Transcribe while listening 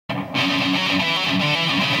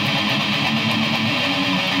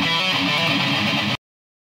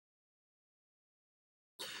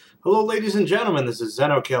Hello, ladies and gentlemen. This is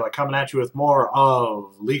XenokillaOfTaw coming at you with more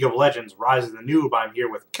of League of Legends Rise of the Noob. I'm here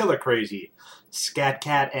with Killer Crazy, Scat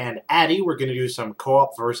Cat, and Addy. We're going to do some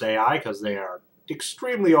co-op versus AI because they are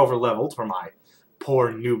extremely overleveled for my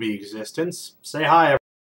poor newbie existence. Say hi,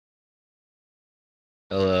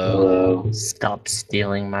 Hello. Stop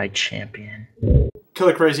stealing my champion.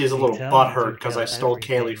 Killer Crazy is a little tell me butthurt to because kill I stole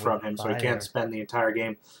everything Kaylee from with him, so he fire. can't spend the entire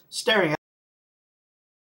game staring at.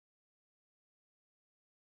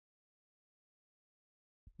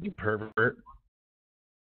 You pervert.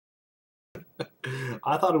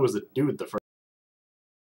 I thought it was a dude the first.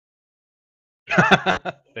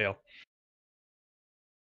 Fail.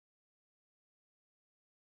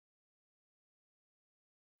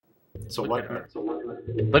 So Look what?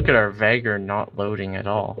 Look at our Veigar not loading at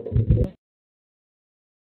all.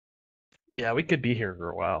 Yeah, we could be here for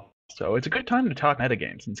a while. So it's a good time to talk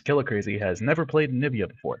metagame since Killer Crazy has never played Anivia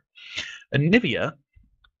before. Anivia,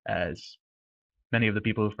 as many of the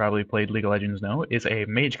people who've probably played League of Legends know, is a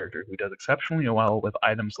mage character who does exceptionally well with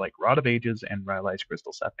items like Rod of Ages and Rylai's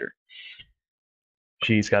Crystal Scepter.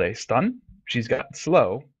 She's got a stun, she's got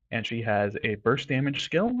slow, and she has a burst damage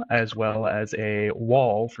skill as well as a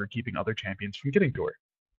wall for keeping other champions from getting to her.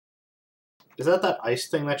 Is that ice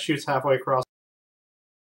thing that shoots halfway across?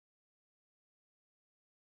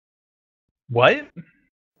 What?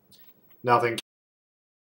 Nothing.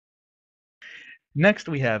 Next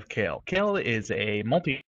we have Kale. Kale is a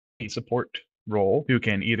multi-support role who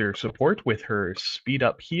can either support with her speed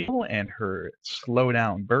up heal and her slow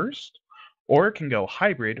down burst, or can go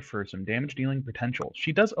hybrid for some damage dealing potential.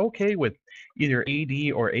 She does okay with either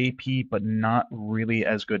AD or AP, but not really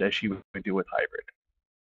as good as she would do with hybrid.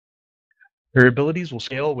 Her abilities will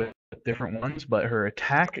scale with different ones, but her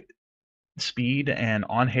attack speed and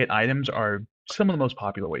on-hit items are some of the most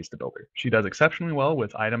popular ways to build her. She does exceptionally well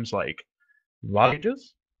with items like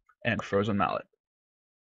Rages and Frozen Mallet.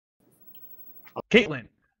 Caitlyn,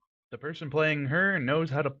 the person playing her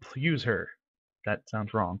knows how to use her. That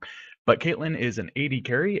sounds wrong. But Caitlyn is an AD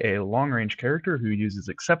carry, a long-range character who uses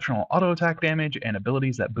exceptional auto-attack damage and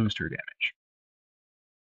abilities that boost her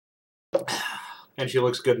damage. And she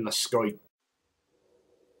looks good in a scoit.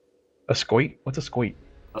 A scoit? What's a scoit?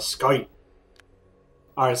 A scoit.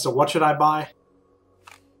 Alright, so what should I buy?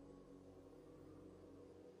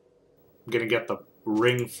 I'm gonna get the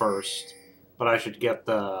ring first, but I should get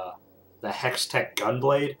the Hextech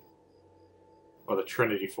Gunblade or the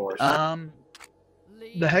Trinity Force.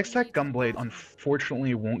 The Hextech Gunblade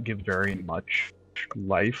unfortunately won't give very much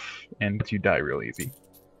life, and you die real easy.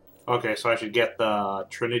 Okay, so I should get the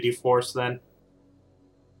Trinity Force then.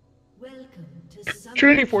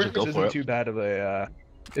 Trinity Force isn't too bad of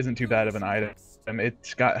an item.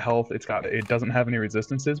 It's got health. It doesn't have any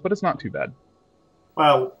resistances, but it's not too bad.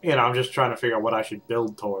 Well, you know, I'm just trying to figure out what I should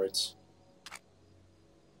build towards.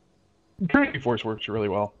 Trinity Force works really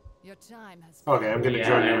well. Okay, I'm gonna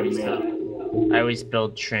join you in mid. I always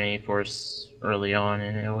build Trinity Force early on,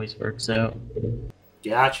 and it always works out.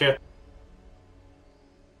 Gotcha.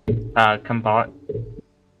 Come bot.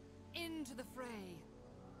 Into the fray.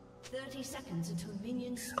 30 seconds until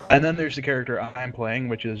minions spawn. And then there's the character I'm playing,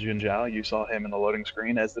 which is Jinzhao. You saw him in the loading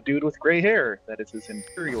screen as the dude with gray hair. That is his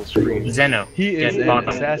Imperial screen. Zeno. He is Get an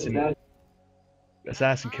bottom.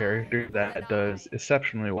 assassin character that does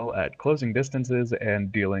exceptionally well at closing distances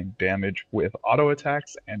and dealing damage with auto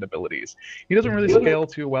attacks and abilities. He doesn't really scale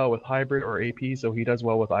too well with hybrid or AP, so he does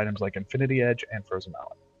well with items like Infinity Edge and Frozen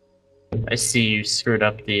Mallet. I see you screwed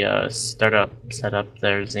up the startup setup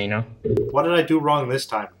there, Zeno. What did I do wrong this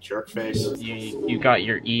time, jerkface? You got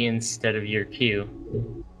your E instead of your Q.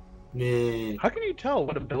 Nah. How can you tell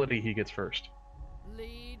what ability he gets first?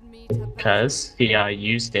 Lead me to Cause he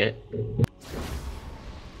used it.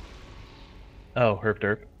 Oh, herp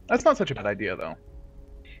derp. That's not such a bad idea, though.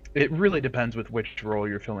 It really depends with which role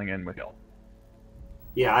you're filling in with Hill.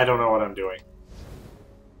 Yeah, I don't know what I'm doing.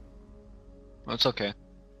 That's okay.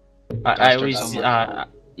 I always,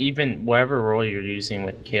 even whatever role you're using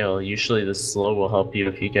with Kale, usually the slow will help you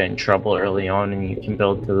if you get in trouble early on and you can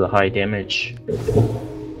build to the high damage.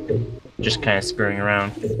 Just kind of screwing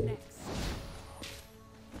around.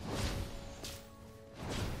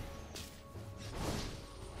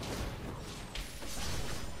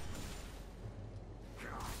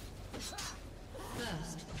 next.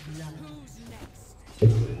 First blood. Who's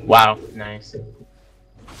next? Wow, nice.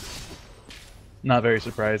 Not very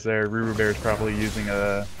surprised there. Ruru Bear's probably using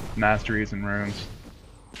masteries and runes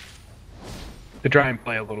to try and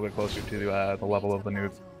play a little bit closer to the level of the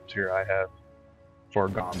noobs here I have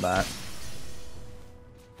foregone that.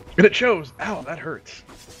 And it shows! Ow, that hurts.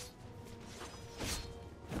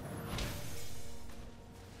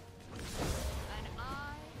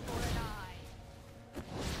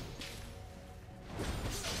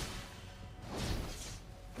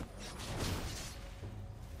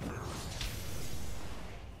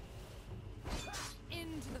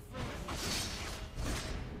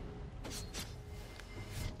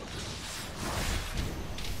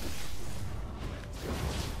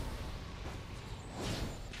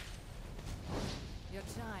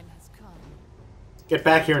 Get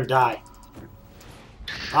back here and die.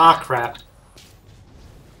 Ah, crap.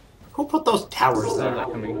 Who put those towers there?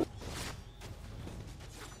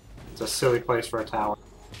 It's a silly place for a tower.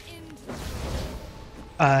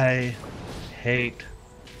 I hate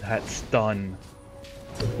that stun.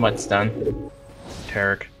 What stun?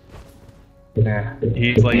 Tarek. Yeah.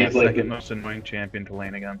 He's like the second most annoying champion to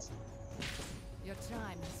lane against. Your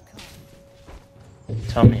time has come.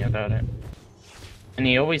 Tell me about it. And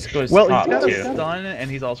he always goes Well, top he's got too. a stun, and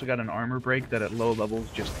he's also got an armor break that at low levels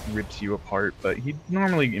just rips you apart, but he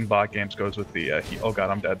normally in bot games goes with the, oh god,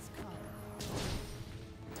 I'm dead.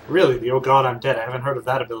 Really? The oh god, I'm dead. I haven't heard of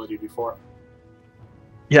that ability before.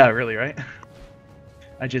 Yeah, really, right?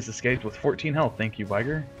 I just escaped with 14 health, thank you,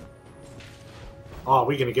 Viger. Oh,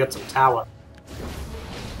 we're gonna get some tower.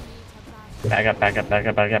 Back up, back up, back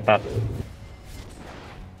up, back up, up.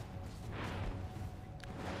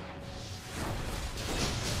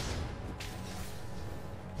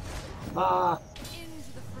 Ah.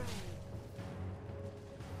 Into the fray.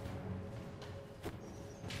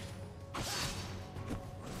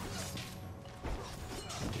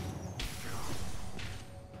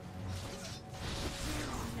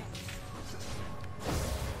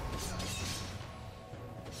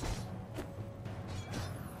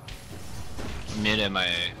 Mid MIA.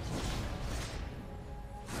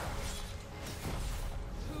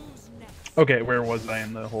 Who's next? Okay, where was I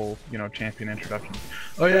in the whole, champion introduction?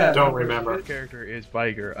 Oh yeah, Don't my remember. first character is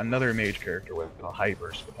Viger, another mage character with a high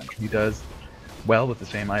burst potential. He does well with the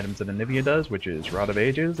same items that Anivia does, which is Rod of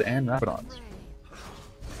Ages and Rapidons.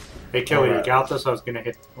 Hey, Killy, you got this? I was gonna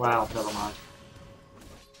hit... Well, never mind.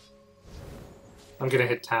 I'm gonna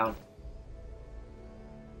hit town.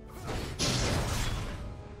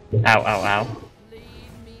 Ow, ow, ow. Lead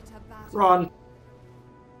me to battle. Run!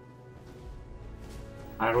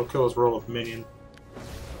 I will kill his roll of minion.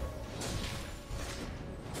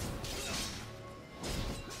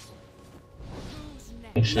 Who's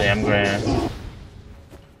next? Actually, I'm gonna...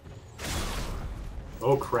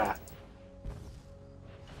 Oh crap.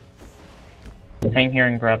 hang here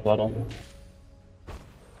and grab level.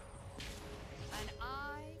 An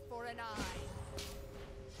eye for an eye.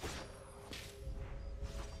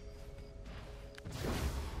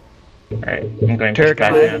 Alright, I'm going to Tarek,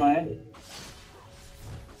 back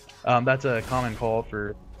now. That's a common call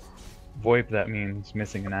for VoIP. That means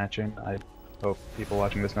missing in action. I hope people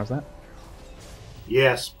watching this knows that.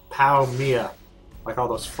 Yes, Pow Mia. Like all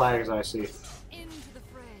those flags I see. Into the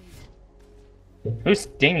fray. Who's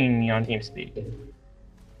dinging me on TeamSpeak?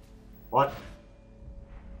 What?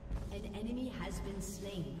 An enemy has been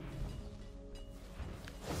slain.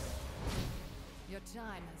 Your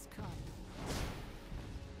time has come.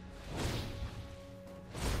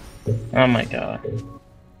 Oh my god.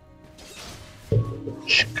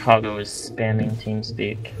 Chicago is spamming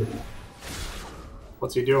TeamSpeak.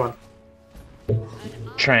 What's he doing?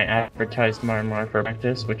 Try and advertise more and more for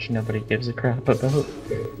practice, which nobody gives a crap about.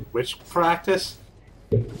 Which practice?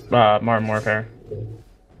 Modern Warfare.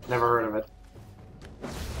 Never heard of it.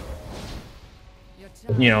 Your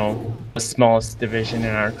time. You know, the smallest division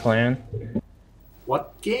in our clan.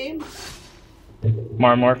 What game?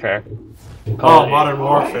 Modern Warfare. Oh, Modern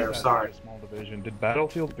Warfare, sorry. Small division. Did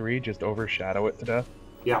Battlefield 3 just overshadow it to death?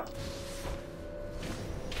 Yeah.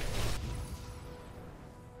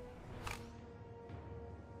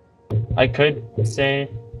 I could say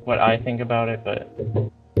what I think about it, but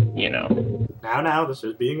you know. Now, this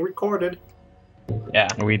is being recorded. Yeah.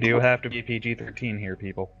 We do have to be PG-13 here,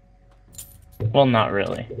 people. Well, not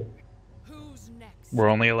really. Who's next? We're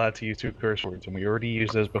only allowed to use 2 curse words, and we already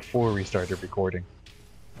used those before we started recording.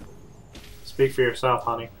 Speak for yourself,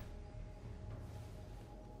 honey.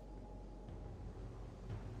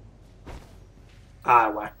 I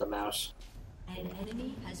whacked the mouse. An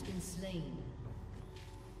enemy has been slain.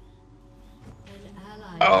 An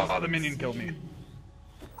ally Oh, has the been minion killed me. slain.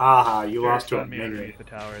 Haha, you Jared lost to a shot me minion. underneath the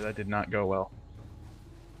tower. That did not go well.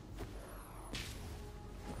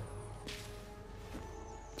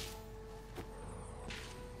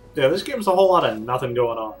 Yeah, this game's a whole lot of nothing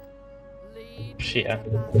going on. Lead me Yeah. to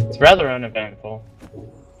battle. It's rather uneventful.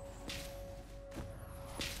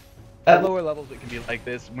 At lower levels, it can be like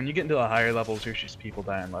this. When you get into the higher levels, there's just people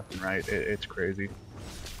dying left and right. It's crazy.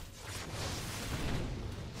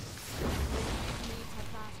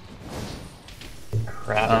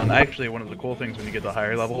 Crap. Actually, one of the cool things when you get to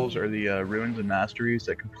higher levels are the ruins and masteries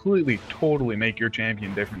that completely, totally make your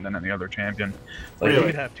champion different than any other champion. Like, you Really?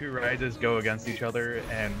 could have 2 rises go against each other,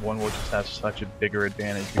 and one will just have such a bigger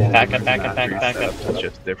advantage. Back up, back up, back up, back up. It's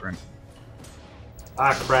just different.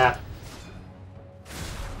 Ah, crap.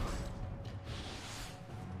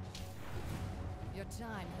 Your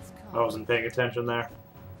I wasn't paying attention there.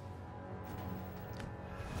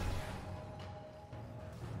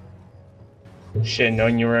 Shit,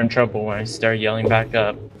 knowing you were in trouble when I started yelling back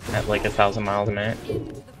up at like 1,000 miles a minute.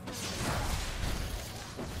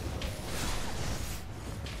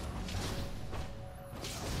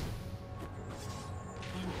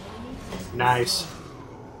 Nice.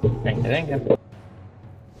 Thank you, thank you.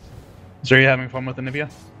 So are you having fun with Anivia?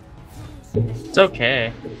 It's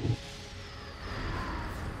okay.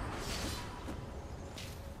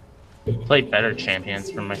 Play better champions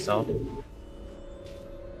for myself.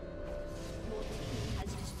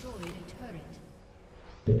 Has destroyed a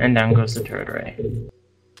turret. And down goes the turret array.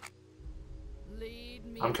 Lead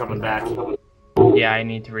me I'm coming back. Yeah, I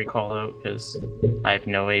need to recall out because I have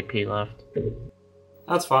no AP left.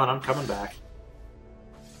 That's fine, I'm coming back.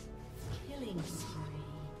 Killing spree.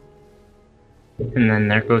 And then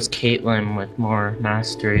there goes Caitlyn with more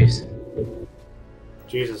masteries.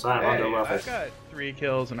 Jesus, I'm under Hey, level. I've got 3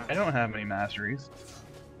 kills and I don't have any masteries.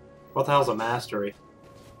 What the hell's a mastery?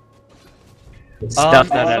 Stuff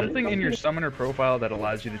that Something in your summoner profile that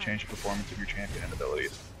allows you to change the performance of your champion and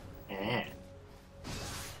abilities. Eh.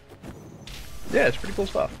 Yeah, it's pretty cool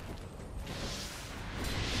stuff.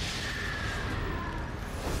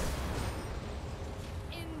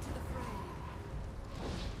 into the fray.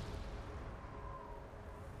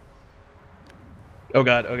 Oh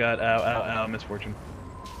god, ow, misfortune.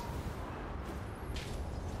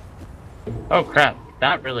 Oh crap,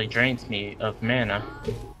 that really drains me of mana.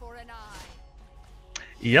 For an eye.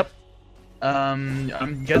 Yep.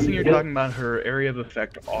 I'm guessing you're talking about her area of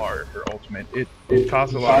effect R, her ultimate. It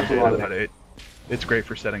costs a lot of mana, but it's great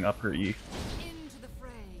for setting up her E. Into the fray.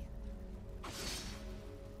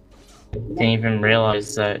 Didn't even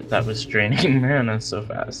realize that that was draining mana so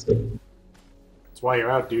fast. That's why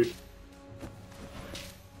you're out, dude.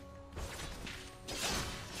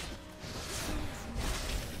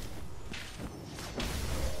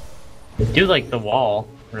 I do like the wall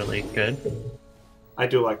really good. I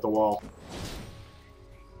do like the wall.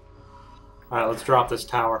 Alright, let's drop this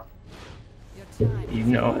tower. Your time. You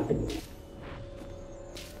know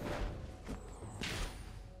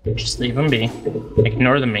it. Just leave them be.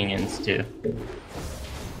 Ignore the minions too.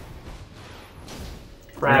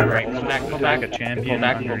 Alright, go back, go back. A champion Go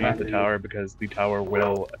back, go underneath back. the tower because the tower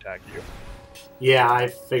will attack you. Yeah, I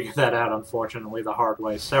figured that out, unfortunately, the hard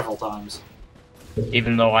way several times.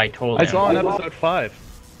 Even though I told I him. saw in episode 5.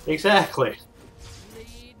 Exactly.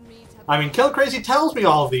 Lead me to I mean, Kill Crazy tells me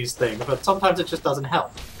all of these things, but sometimes it just doesn't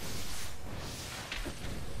help.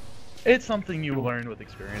 It's something you learn with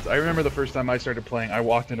experience. I remember the first time I started playing, I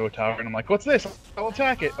walked into a tower and I'm like, what's this? I'll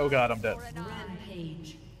attack it. Oh god, I'm dead. for an eye.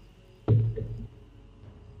 Rampage.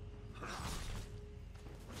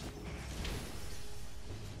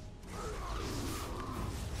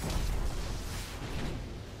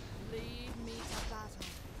 Lead me to battle.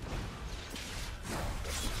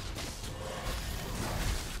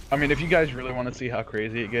 I mean, if you guys really want to see how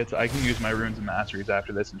crazy it gets, I can use my runes and masteries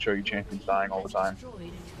after this and show you champions dying all the time. Destroyed a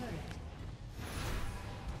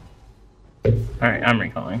turret. Alright, I'm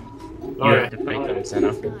recalling. You Alright. have to fight them,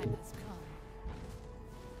 Senna. Time has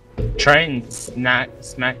come. Try and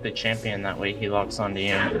smack the champion, that way he locks onto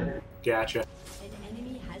you. Gotcha. An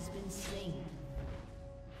enemy has been slain.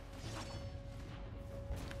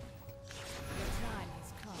 Your time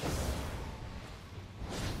has come.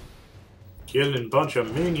 Killing bunch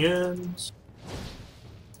of minions.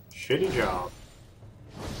 Shitty job.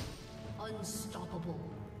 Unstoppable.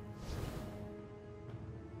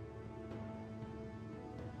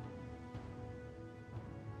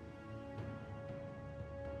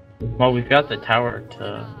 Well, we've got the tower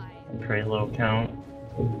to pretty low count.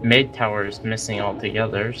 Mid tower is missing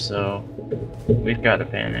altogether, so we've got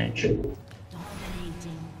advantage. Dominating.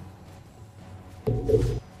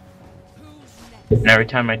 Who's next? And every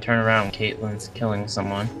time I turn around, Caitlyn's killing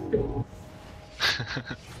someone.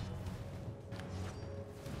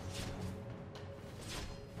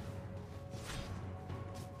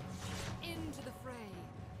 Into the fray.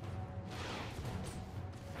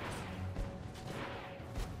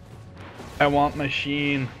 I want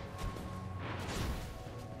machine.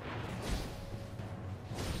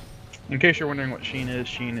 In case you're wondering what Sheen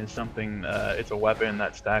is something, it's a weapon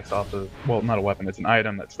that stacks off of, well, not a weapon, it's an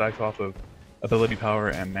item that stacks off of ability power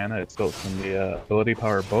and mana. It's built from the ability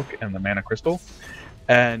power book and the mana crystal.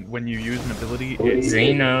 And when you use an ability,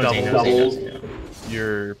 it doubles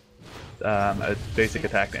your basic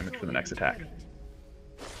attack damage for the next attack.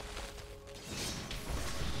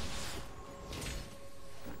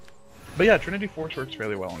 But yeah, Trinity Force works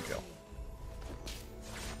fairly well in Kill.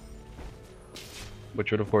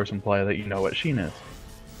 Which would of course imply that you know what Sheen is.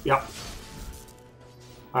 Yep.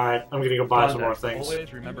 Alright, I'm gonna go buy some more things.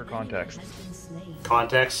 Always remember context. Has been slain.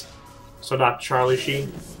 Context. So not Charlie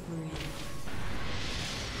Sheen.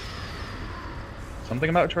 Something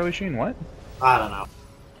about Charlie Sheen, what? I don't know.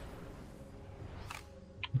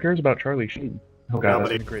 Who cares about Charlie Sheen? Oh god,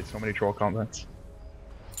 Nobody. that's gonna create so many troll comments.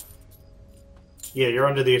 Yeah, you're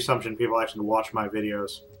under the assumption people actually watch my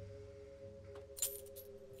videos.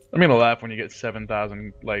 I'm gonna laugh when you get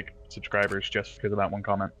 7,000, like, subscribers just because of that one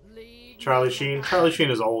comment. Charlie Sheen? Charlie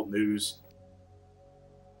Sheen is old news.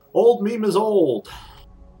 Old meme is old.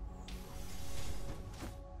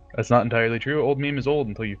 That's not entirely true. Old meme is old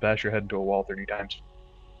until you bash your head into a wall 30 times.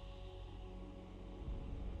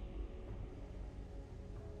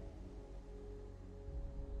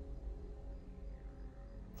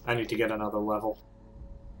 I need to get another level.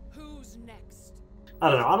 Who's next? I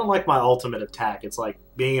don't know. I don't like my ultimate attack. It's like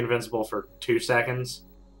being invincible for 2 seconds.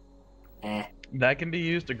 Eh. That can be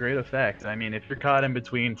used to great effect. I mean, if you're caught in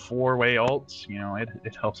between 4-way ults, you know,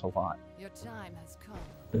 it helps a lot. Your time has come.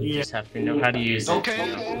 You just have to know how to use it.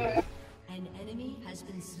 Okay. An enemy has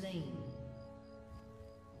been slain.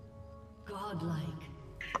 Godlike.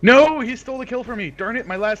 No! He stole the kill from me! Darn it,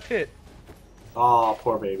 my last hit! Aw,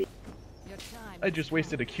 poor baby. Your time. I just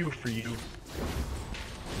wasted a Q for you.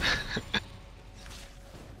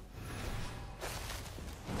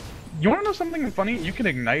 You wanna know something funny? You can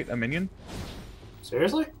ignite a minion.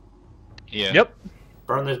 Seriously? Yeah. Yep.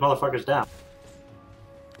 Burn these motherfuckers down.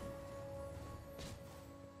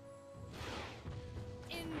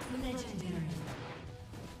 Legendary.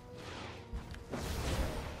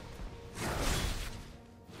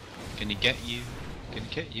 Can he get you? Can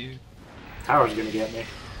he get you? Tower's gonna get me.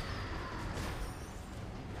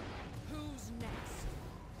 Who's next?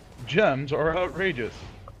 Gems are outrageous.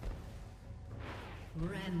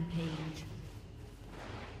 Rampage.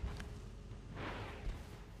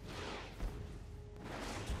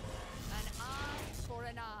 An eye for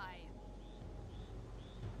an eye.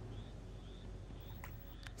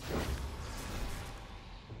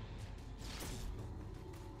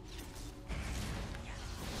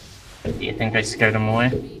 Do you think I scared him away?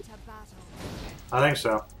 Meet a battle. I think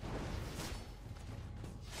so.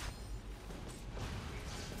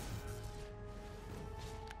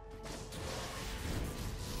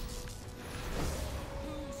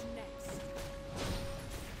 Who's next?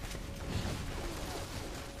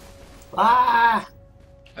 Ah!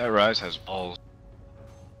 That Rise has balls.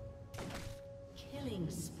 Killing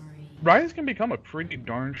spree. Ryze can become a pretty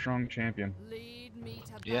darn strong champion. Lead me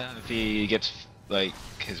to Yeah, battle. if he gets like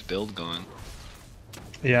his build going.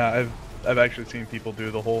 Yeah, I've actually seen people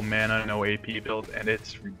do the whole mana no AP build, and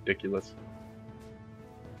it's ridiculous.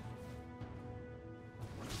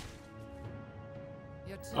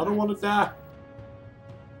 Your I don't want to die.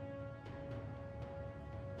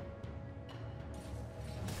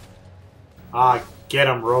 Ah, get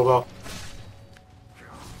him, Robo.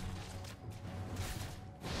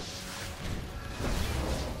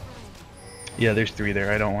 Yeah, there's 3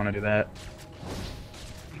 there. I don't want to do that.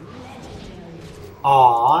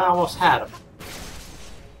 Aw, I almost had him.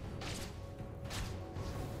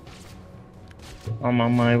 I'm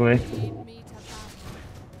on my way. Lead me to battle.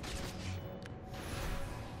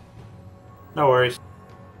 No worries.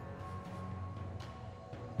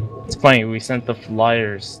 It's funny, we sent the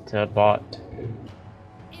flyers to bot.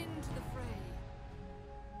 Into the fray.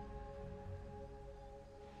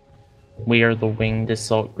 We are the winged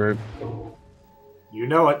assault group. You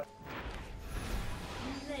know it.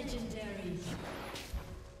 Legendary.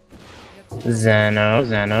 Your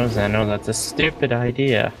time. Zeno, that's a stupid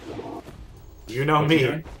idea. You know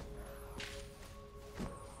me.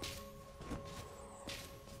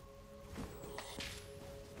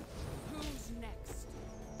 Who's next?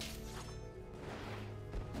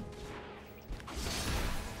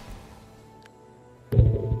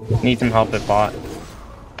 Need some help at bot.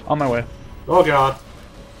 On my way. Oh god.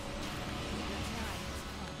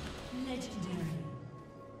 Legendary.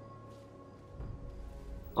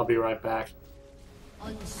 I'll be right back.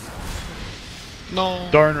 Unstoppable. No.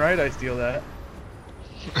 Darn right I steal that.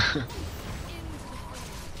 Into the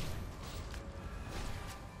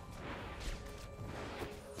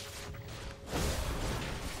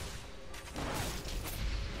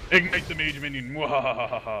fray. Ignite the mage minion.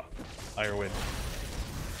 Mwahahaha. Higher win.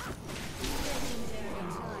 Your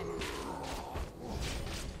time.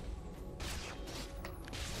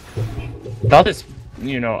 Thought this,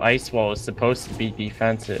 ice wall is supposed to be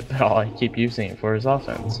defensive, but I keep using it for his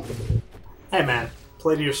offense. Hey man,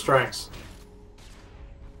 play to your strengths.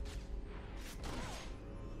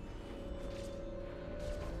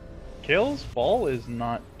 Kale's fall is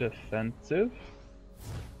not defensive.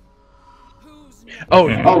 Oh,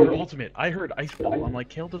 your ultimate. I heard Ice Ball. I'm like,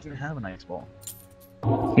 Kale doesn't have an Ice Ball.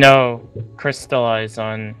 No, crystallize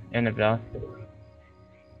on n00b.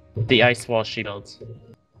 The ice wall she builds.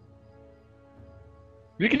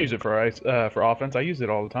 You can use it for offense. I use it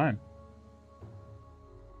all the time.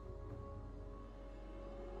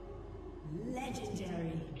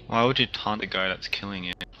 Legendary. Why would you taunt the guy that's killing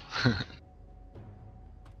it?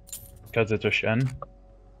 Because it's a Shen.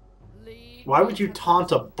 Why would you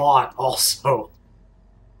taunt a bot also?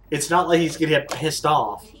 It's not like he's gonna get pissed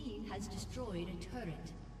off. Team has destroyed a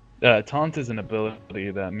turret. Taunt is an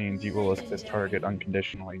ability that means you will assist target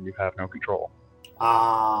unconditionally. You have no control.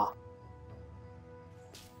 Ah.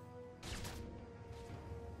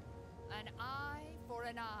 An eye for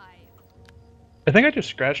an eye. I think I just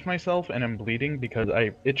scratched myself and am bleeding because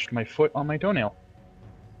I itched my foot on my toenail.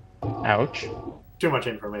 Ouch. Too much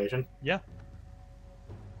information. Yeah.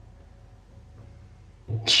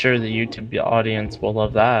 Sure, the YouTube audience will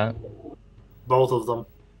love that. Both of them.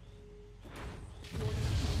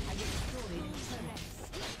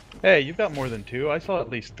 Hey, you've got more than 2. I saw at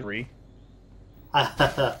least 3.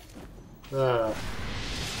 uh. An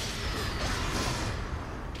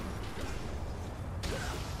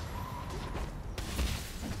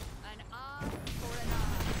eye for an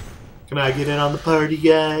eye. Can I get in on the party,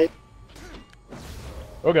 guy?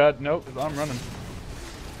 Oh god, no, 'cause I'm running.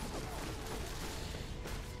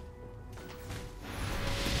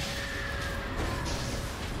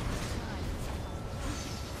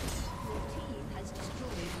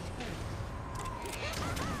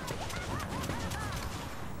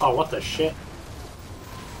 Oh, what the shit?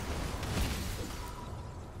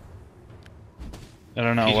 I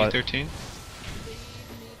don't know what. PG-13?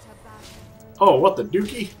 Oh, what the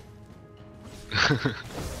dookie?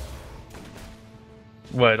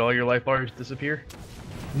 What, all your life bars disappear?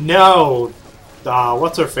 No!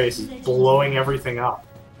 What's her face is blowing everything up.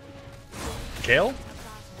 Kale?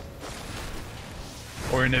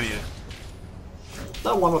 Or Anivia?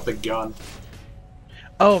 That one with the gun.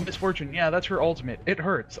 Oh, Misfortune, yeah, that's her ultimate. It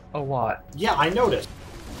hurts a lot. Yeah, I noticed.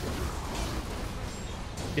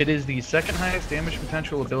 It is the second highest damage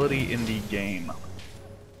potential ability in the game.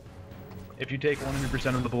 If you take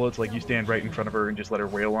 100% of the bullets, like you stand right in front of her and just let her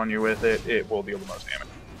wail on you with it, it will deal the most damage.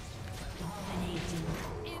 Into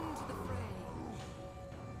the fray.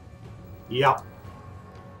 Yeah.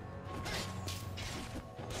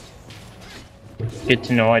 Good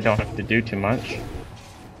to know I don't have to do too much.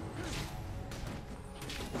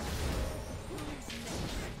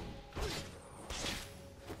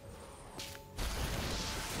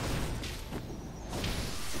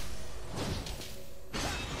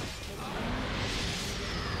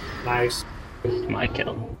 Nice. My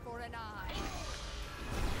kill. For an eye.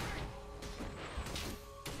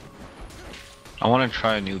 I want to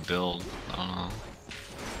try a new build. I don't know.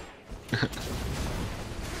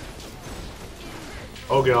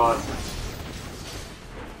 Oh god.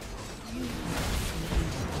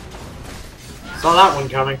 Saw that one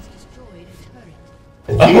coming. Destroyed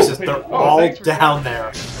a turret. Jesus, they're all down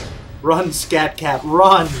there. Run, Scat Cat,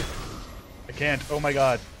 run! I can't, oh my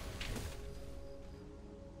god.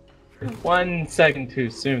 1 second too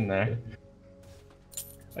soon there.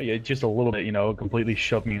 Oh, yeah, just a little bit, you know, completely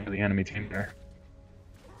shoved me into the enemy team there.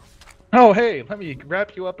 Oh, hey, let me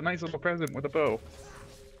wrap you up a nice little present with a bow.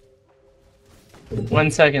 1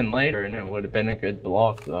 second later, and it would have been a good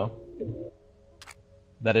block, though.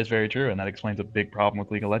 That is very true, and that explains a big problem with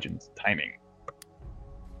League of Legends. Timing.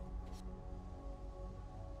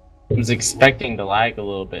 I was expecting to lag a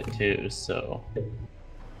little bit too, so...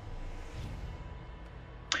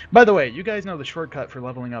 By the way, you guys know the shortcut for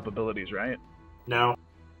leveling up abilities, right? No.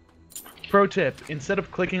 Pro tip, instead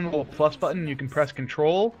of clicking the little plus button, you can press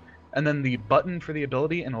Control, and then the button for the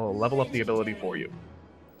ability, and it'll level up the ability for you.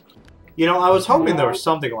 You know, I was hoping there was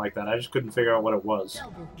something like that. I just couldn't figure out what it was.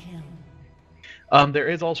 Double kill. There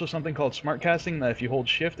is also something called Smart Casting that if you hold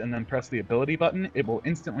Shift and then press the ability button, it will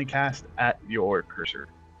instantly cast at your cursor.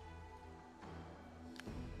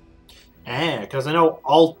 Because I know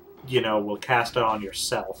Alt, you know, will cast it on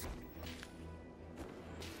yourself.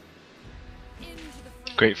 Into the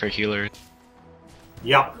fray. Great for healers.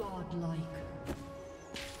 Yup. Godlike.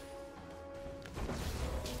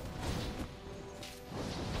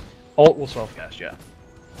 Alt will self-cast, yeah.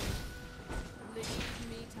 Lead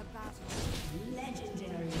me to battle.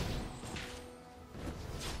 Legendary.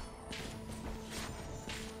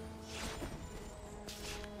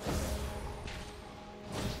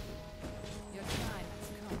 Your time has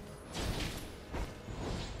come.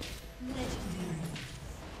 Legendary.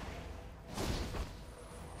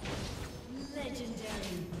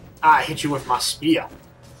 Legendary. I hit you with my spear.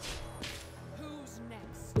 Who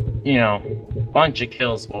you know, bunch of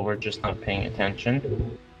kills while we're just not paying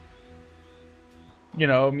attention. You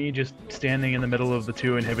know, me just standing in the middle of the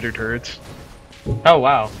 2 inhibitor turrets. Oh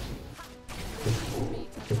wow.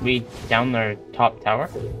 We down their top tower?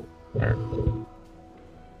 Or...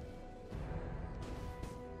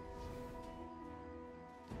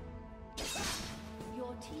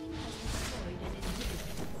 Your team has destroyed an inhibitor.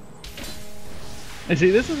 And see,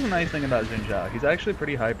 this is the nice thing about Xinjia. He's actually a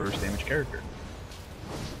pretty high burst damage character.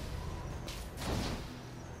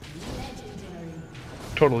 Legendary.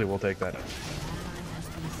 Totally will take that. An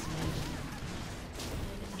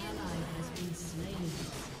ally has been slain.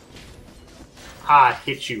 Ah,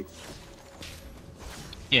 hit you.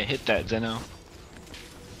 Yeah, hit that, Zeno.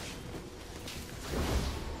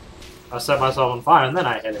 I set myself on fire and then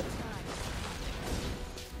I hit it.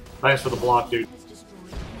 Thanks for the block, dude.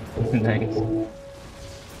 Nice.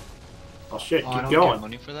 Oh shit, Oh, I keep don't going. get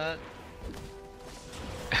money for that?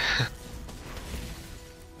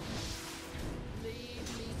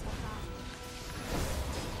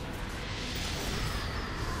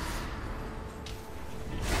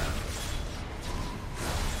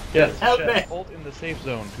 Yes, Help Chef, me. ult in the safe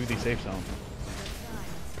zone, to the safe zone.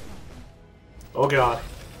 Oh god.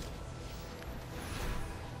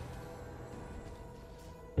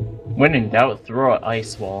 When in doubt, throw an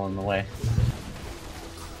ice wall in the way.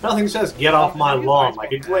 Nothing says get off my His lawn ice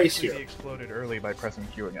like a bomb actually glacier. exploded early by pressing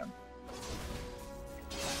Q again.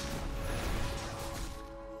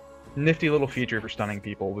 Nifty little feature for stunning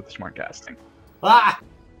people with smart casting. Ah!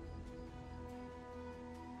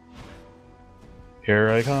 Here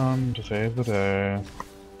I come to save the day.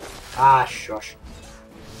 Ah, shush.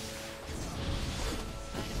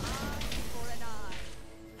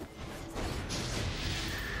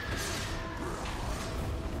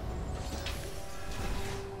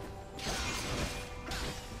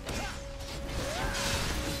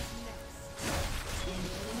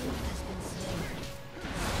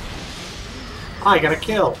 I got a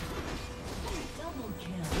kill. Double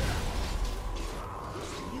kill.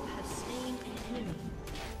 You have slain an enemy.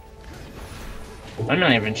 I'm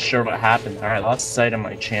not even sure what happened. Alright, lost sight of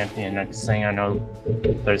my champion. Next thing I know,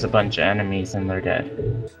 there's a bunch of enemies and they're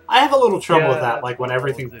dead. I have a little trouble with Yeah, that, like when that's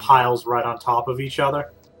everything what piles right on top of each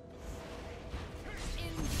other.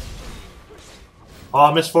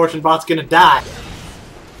 Oh, Misfortune Bot's gonna die.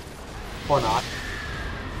 Or not.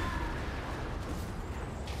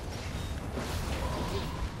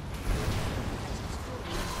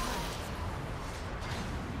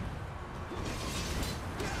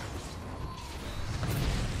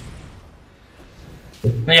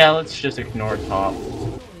 Yeah, let's just ignore top.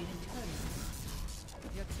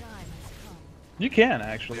 You can,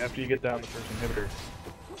 actually, after you get down the first inhibitor.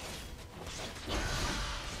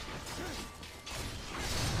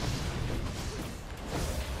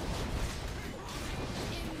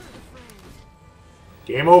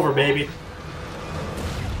 Game over, baby.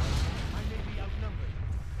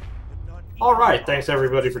 Alright, thanks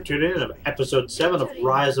everybody for tuning in to episode 7 of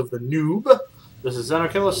Rise of the Noob. This is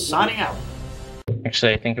XenokillaOfTaw signing out.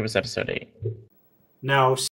 Actually, I think it was episode 8. No,